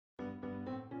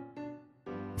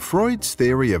Freud's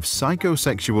theory of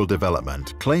psychosexual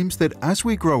development claims that as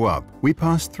we grow up, we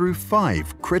pass through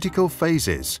 5 critical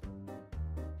phases.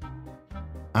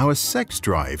 Our sex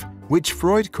drive, which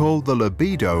Freud called the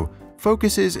libido,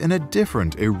 focuses in a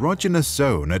different erogenous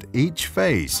zone at each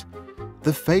phase.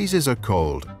 The phases are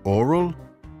called oral,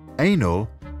 anal,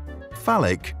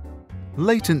 phallic,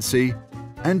 latency,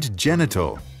 and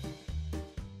genital.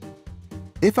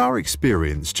 If our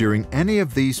experience during any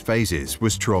of these phases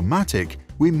was traumatic,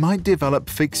 we might develop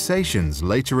fixations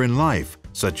later in life,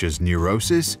 such as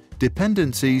neurosis,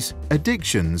 dependencies,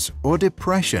 addictions, or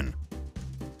depression.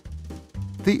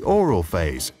 The oral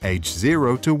phase, age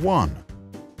 0 to 1.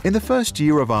 In the first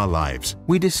year of our lives,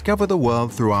 we discover the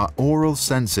world through our oral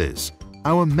senses.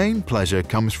 Our main pleasure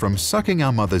comes from sucking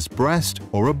our mother's breast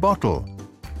or a bottle.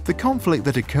 The conflict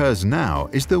that occurs now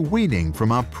is the weaning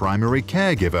from our primary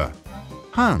caregiver.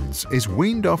 Hans is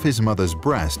weaned off his mother's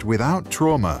breast without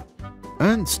trauma.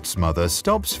 Ernst's mother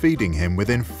stops feeding him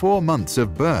within 4 months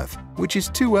of birth, which is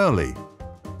too early.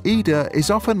 Ida is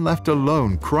often left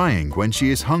alone crying when she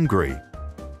is hungry.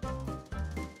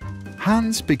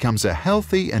 Hans becomes a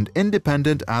healthy and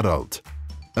independent adult.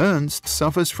 Ernst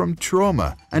suffers from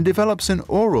trauma and develops an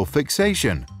oral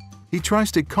fixation. He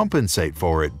tries to compensate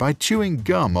for it by chewing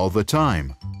gum all the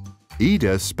time.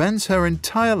 Ida spends her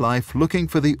entire life looking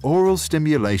for the oral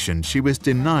stimulation she was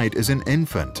denied as an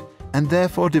infant, and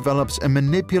therefore develops a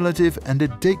manipulative and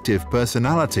addictive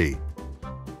personality.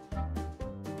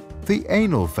 The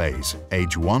anal phase,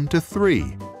 age 1 to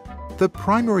 3. The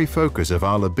primary focus of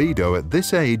our libido at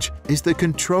this age is the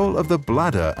control of the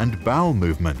bladder and bowel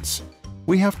movements.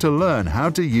 We have to learn how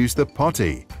to use the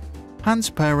potty. Hans'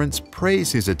 parents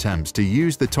praise his attempts to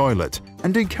use the toilet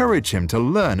and encourage him to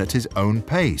learn at his own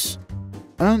pace.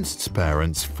 Ernst's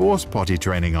parents force potty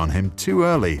training on him too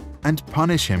early and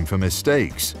punish him for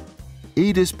mistakes.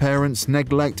 Ida's parents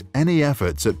neglect any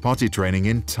efforts at potty training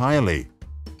entirely.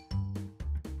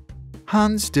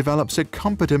 Hans develops a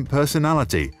competent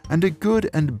personality and a good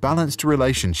and balanced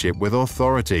relationship with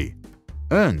authority.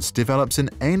 Ernst develops an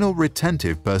anal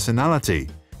retentive personality.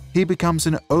 He becomes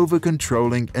an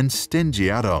over-controlling and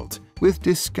stingy adult, with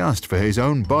disgust for his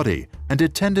own body and a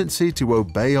tendency to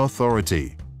obey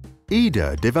authority.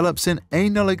 Ida develops an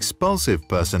anal expulsive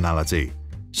personality.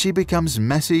 She becomes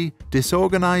messy,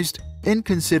 disorganized,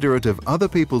 inconsiderate of other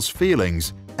people's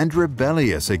feelings, and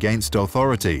rebellious against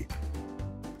authority.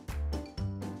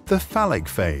 The phallic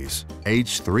phase,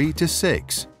 age 3 to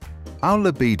 6. Our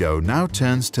libido now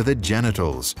turns to the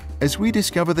genitals as we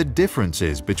discover the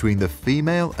differences between the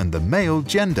female and the male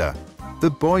gender. The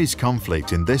boys'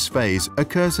 conflict in this phase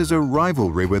occurs as a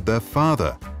rivalry with their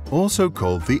father, also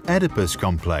called the Oedipus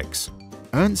complex.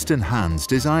 Ernst and Hans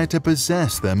desire to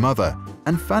possess their mother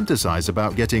and fantasize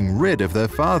about getting rid of their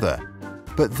father.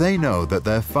 But they know that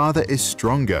their father is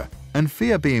stronger and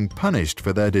fear being punished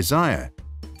for their desire.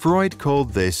 Freud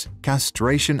called this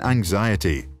castration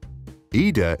anxiety.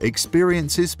 Ida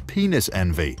experiences penis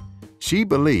envy. She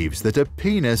believes that a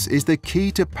penis is the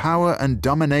key to power and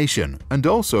domination and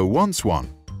also wants one.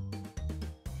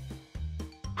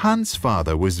 Hans'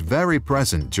 father was very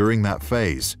present during that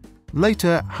phase.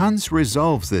 Later, Hans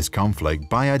resolves this conflict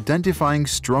by identifying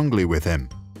strongly with him.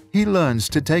 He learns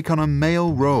to take on a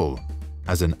male role.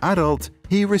 As an adult,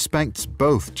 he respects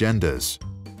both genders.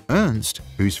 Ernst,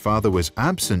 whose father was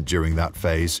absent during that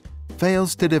phase,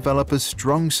 fails to develop a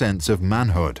strong sense of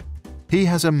manhood. He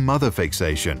has a mother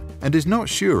fixation and is not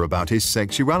sure about his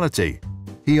sexuality.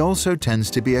 He also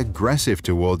tends to be aggressive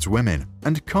towards women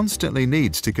and constantly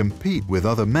needs to compete with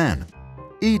other men.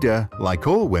 Ida, like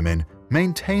all women,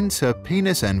 maintains her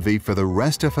penis envy for the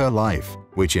rest of her life,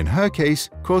 which in her case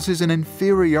causes an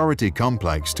inferiority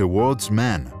complex towards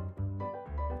men.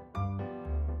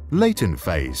 Latent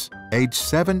phase, age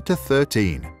 7 to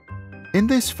 13. In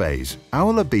this phase,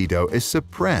 our libido is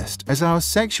suppressed as our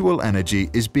sexual energy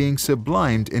is being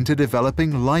sublimed into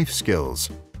developing life skills.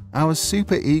 Our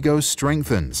superego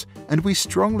strengthens, and we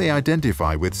strongly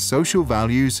identify with social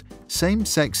values,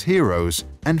 same-sex heroes,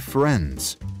 and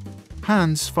friends.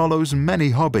 Hans follows many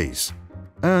hobbies.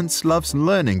 Ernst loves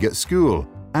learning at school,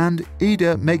 and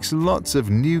Ida makes lots of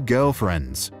new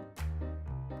girlfriends.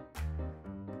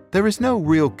 There is no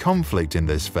real conflict in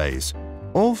this phase.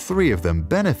 All 3 of them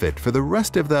benefit for the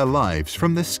rest of their lives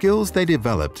from the skills they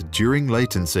developed during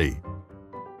latency.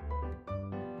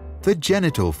 The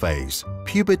genital phase,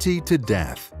 puberty to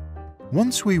death.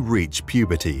 Once we reach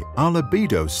puberty, our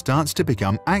libido starts to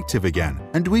become active again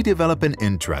and we develop an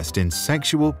interest in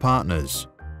sexual partners.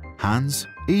 Hans,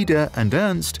 Ida, and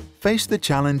Ernst face the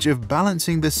challenge of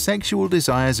balancing the sexual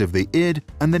desires of the id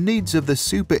and the needs of the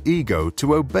superego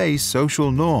to obey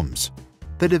social norms.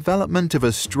 the development of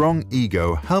a strong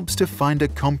ego helps to find a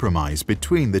compromise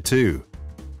between the two.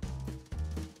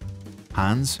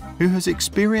 Hans, who has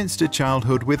experienced a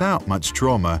childhood without much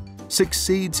trauma,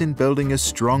 succeeds in building a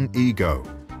strong ego.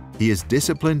 He is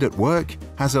disciplined at work,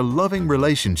 has a loving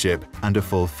relationship, and a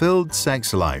fulfilled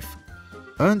sex life.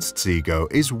 Ernst's ego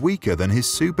is weaker than his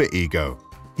superego.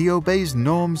 He obeys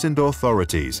norms and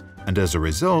authorities, and as a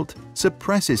result,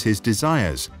 suppresses his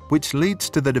desires, which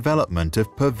leads to the development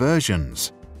of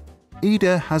perversions.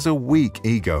 Ida has a weak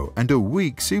ego and a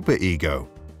weak superego.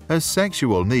 Her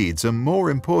sexual needs are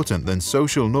more important than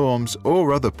social norms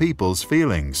or other people's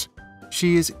feelings.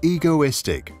 She is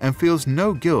egoistic and feels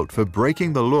no guilt for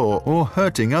breaking the law or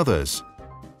hurting others.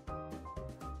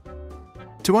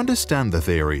 To understand the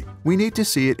theory, we need to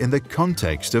see it in the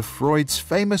context of Freud's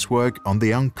famous work on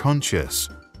the unconscious.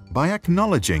 By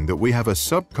acknowledging that we have a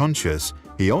subconscious,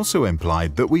 he also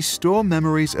implied that we store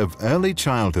memories of early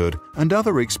childhood and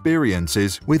other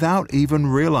experiences without even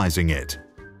realizing it.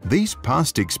 These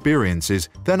past experiences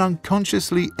then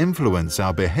unconsciously influence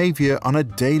our behavior on a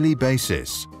daily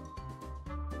basis.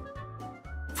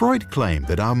 Freud claimed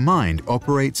that our mind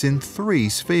operates in 3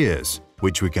 spheres,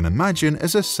 which we can imagine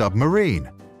as a submarine.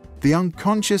 The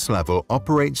unconscious level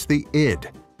operates the id.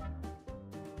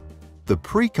 The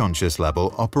preconscious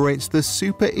level operates the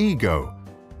superego.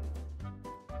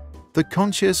 The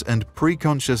conscious and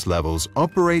preconscious levels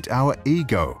operate our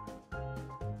ego.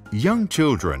 Young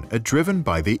children are driven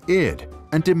by the id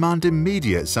and demand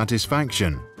immediate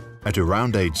satisfaction. At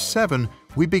around age 7,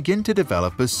 we begin to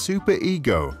develop a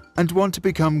superego and want to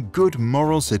become good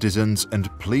moral citizens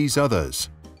and please others.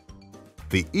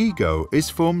 The ego is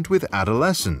formed with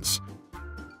adolescence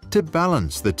to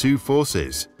balance the two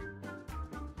forces.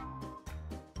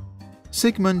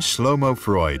 Sigmund Shlomo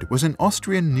Freud was an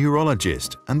Austrian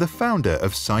neurologist and the founder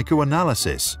of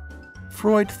psychoanalysis.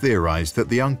 Freud theorized that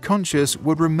the unconscious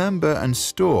would remember and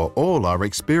store all our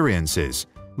experiences.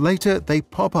 Later, they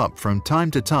pop up from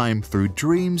time to time through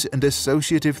dreams and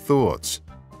associative thoughts.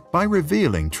 By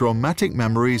revealing traumatic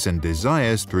memories and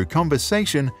desires through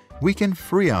conversation, we can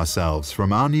free ourselves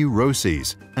from our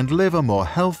neuroses and live a more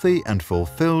healthy and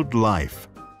fulfilled life.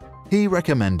 He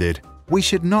recommended, we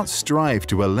should not strive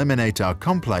to eliminate our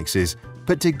complexes,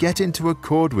 but to get into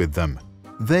accord with them.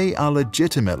 They are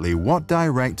legitimately what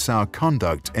directs our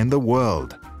conduct in the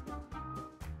world.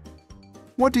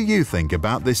 What do you think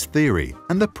about this theory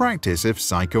and the practice of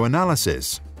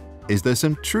psychoanalysis? Is there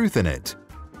some truth in it?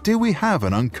 Do we have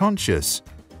an unconscious?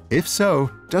 If so,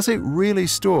 does it really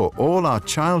store all our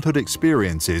childhood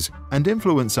experiences and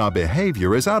influence our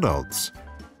behavior as adults?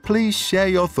 Please share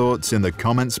your thoughts in the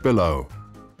comments below.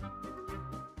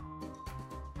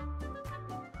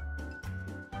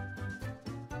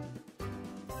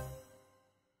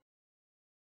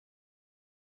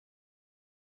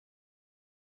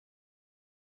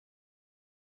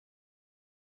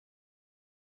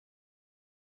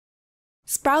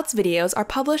 Sprouts videos are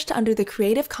published under the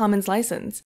Creative Commons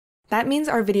license. That means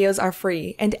our videos are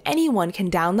free and anyone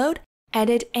can download,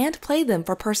 edit, and play them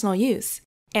for personal use.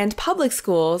 And public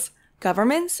schools,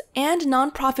 governments, and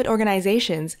nonprofit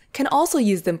organizations can also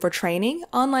use them for training,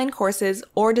 online courses,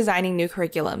 or designing new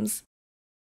curriculums.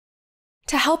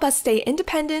 To help us stay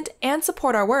independent and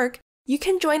support our work, you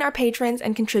can join our patrons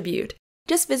and contribute.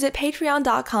 Just visit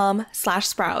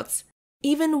patreon.com/sprouts.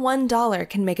 Even $1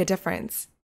 can make a difference.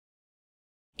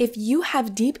 If you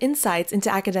have deep insights into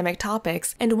academic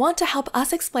topics and want to help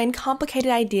us explain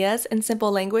complicated ideas in simple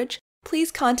language,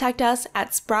 please contact us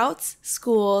at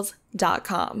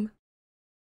sproutsschools.com.